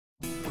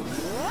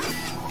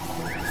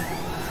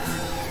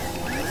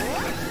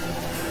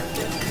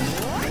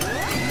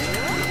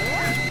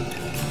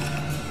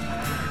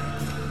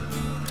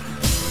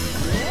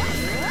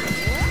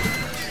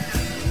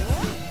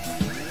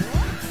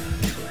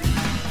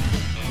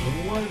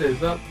What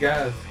is up,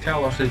 guys?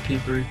 Cal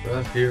RCT3 for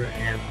us here,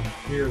 and I'm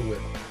here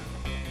with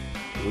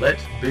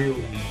Let's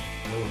Build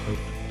Roller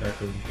Coaster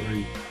Tycoon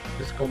 3.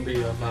 This is going to be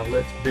my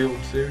Let's Build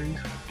series.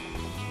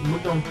 And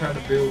we're going to try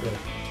to build a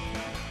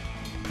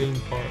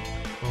theme park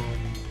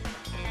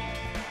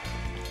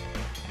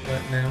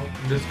right now.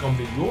 This is going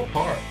to be your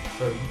park,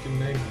 so you can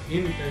name it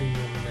anything you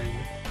want to name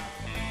it.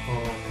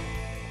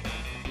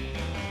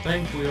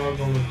 Things we are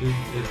going to do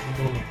is we're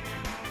going to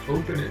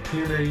open at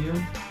 10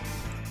 a.m.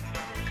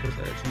 because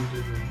that's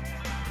usually when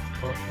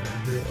park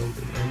down here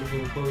open, and we're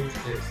going to close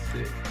at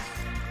 6.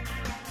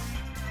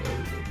 So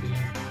it'll be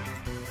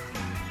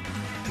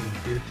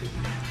 15,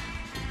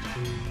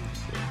 16,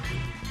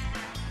 17,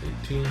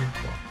 18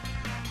 o'clock.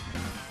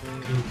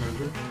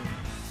 1800.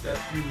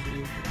 That's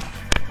usually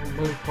when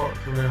most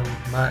parks around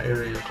my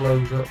area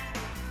close up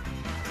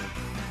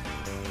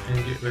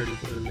and get ready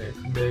for the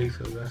next day,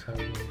 so that's how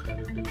we're going to kind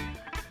of do it.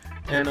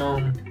 And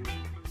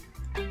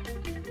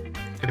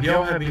if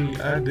y'all have any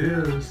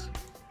ideas,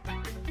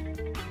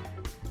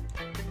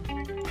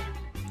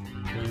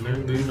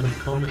 leave them in the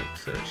comment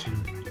section,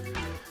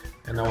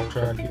 and I'll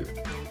try to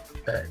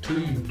get back to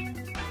you.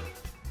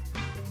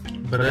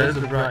 But as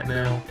of right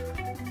now,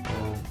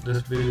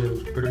 this video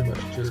is pretty much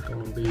just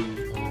going to be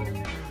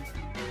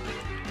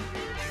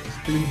a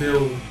speed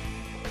build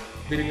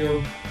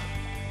video.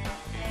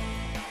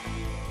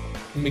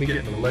 Let me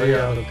get the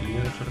layout of the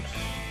entrance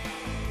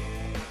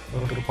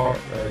of the park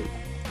right.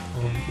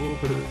 We'll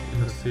put it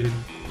in the city.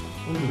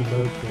 We'll do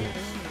both things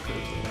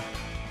because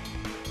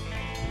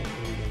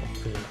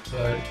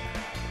right.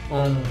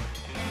 And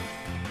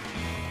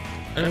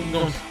I'm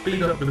gonna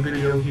speed up the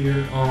video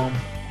here.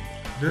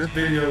 This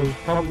video is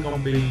probably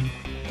gonna be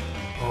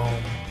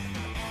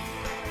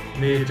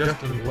me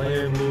adjusting the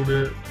land a little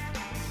bit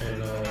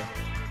and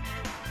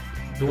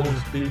doing the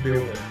speed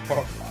build at the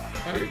parking lot.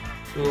 Alright,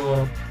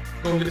 so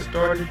gonna get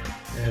started,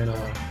 and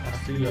I'll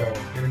see y'all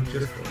in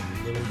just a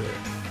little bit.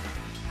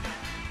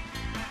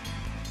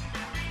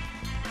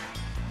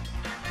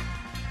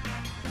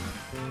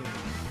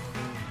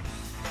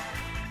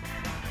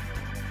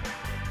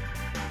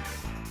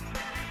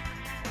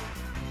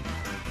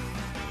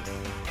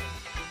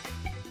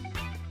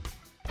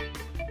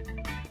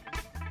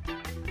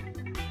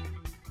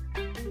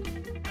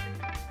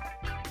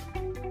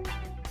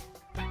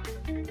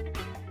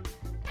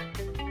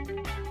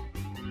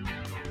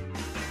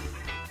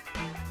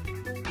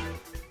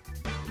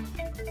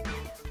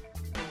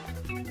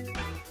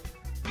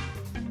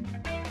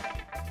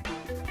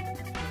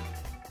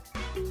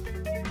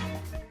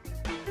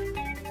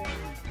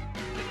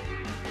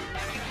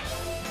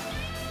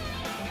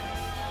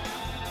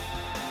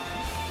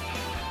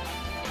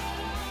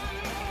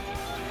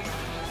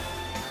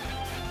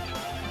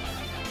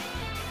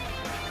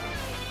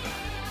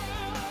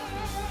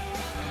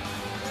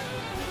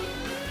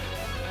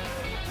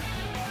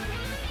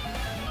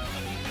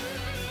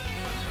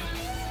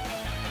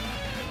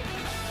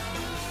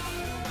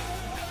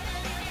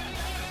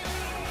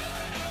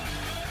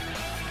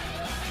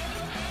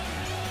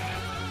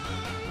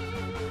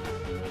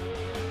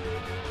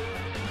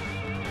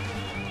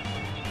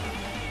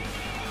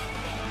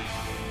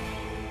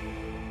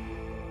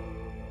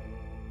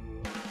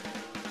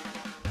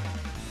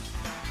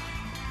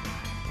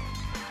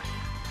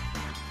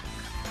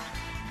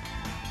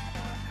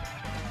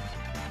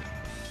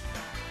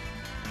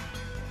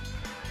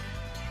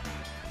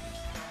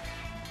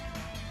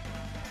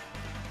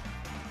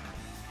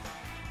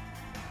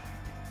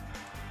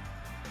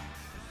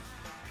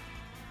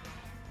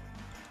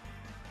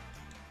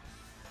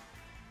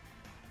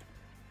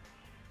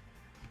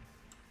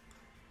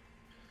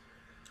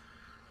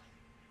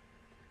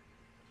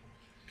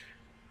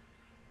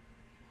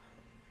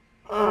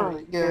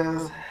 Alright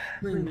guys, I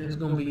think that's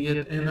gonna be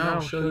it, and I'll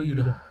show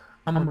you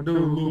I'm gonna do a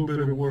little bit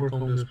of work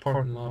on this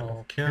parking lot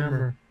off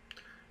camera,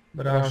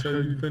 but I'll show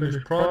you the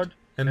finished project.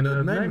 And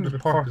the name of the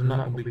park is not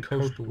gonna be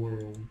Coastal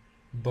World,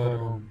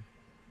 but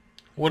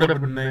whatever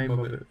the name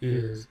of it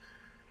is,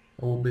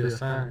 there will be a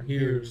sign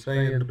here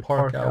saying the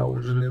park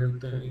hours and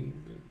everything,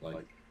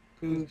 like,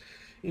 cause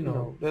you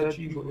know that's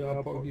usually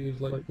our park is,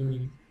 like when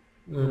you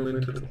come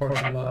into the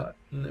parking lot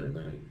and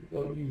everything.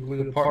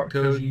 Usually the park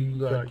tells you,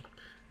 like,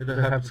 it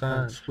doesn't have the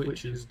sign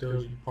switches,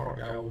 tells you park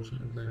hours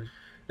and everything.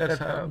 That's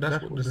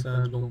what the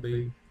sign's gonna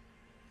be.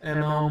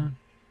 And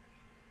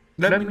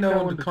let me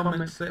know in the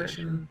comment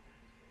section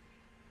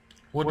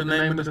what the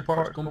name of this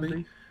park's gonna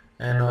be,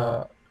 and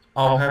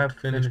I'll have to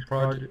finish the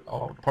project,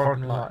 all the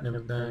parking lot and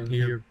everything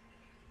here,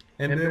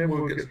 and then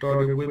we'll get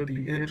started with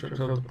the entrance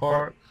of the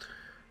park.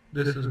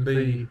 This is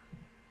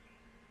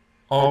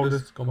all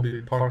this is gonna be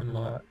the parking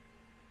lot,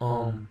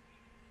 all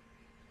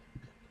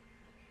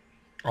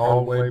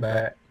the way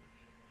back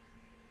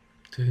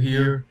to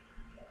here.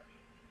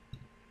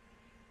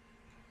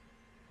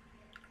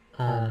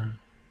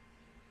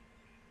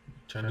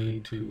 Which I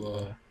need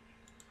to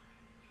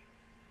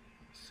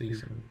see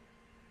some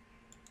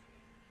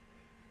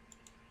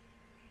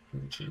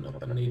finishing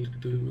up I need to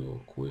do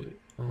real quick.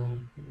 Let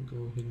me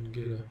go ahead and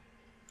get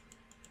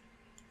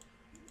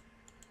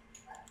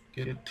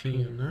Get a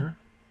 10 there.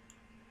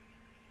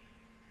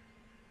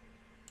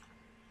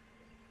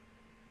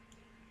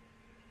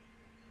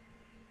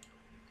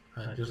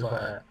 Alright, just like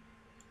that.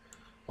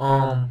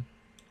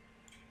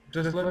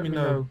 Just let me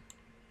know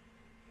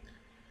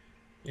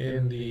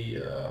in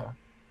the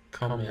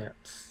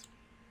comments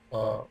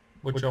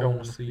what y'all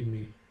want to see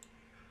me.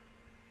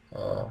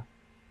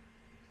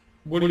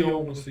 What do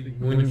y'all want to see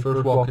when you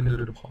first walk into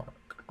the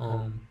park?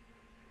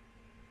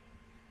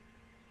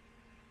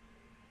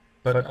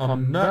 But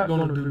I'm not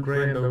going to do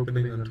grand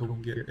opening until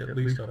we get at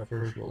least our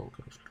first roller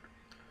coaster.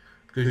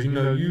 Because you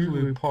know,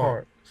 usually a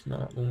park, it's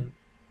not going.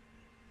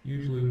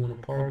 Usually when a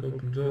park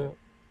opens up,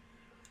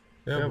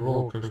 they have a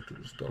roller coaster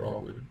to start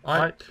off with.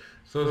 Alright,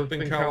 so it's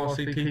been Kyle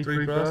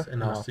RCT3 for us,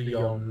 and I'll see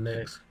y'all in the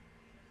next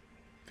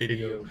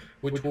video,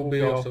 which will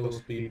be also a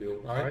speed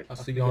build. Alright, I'll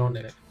see y'all in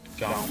the next.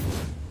 Ciao.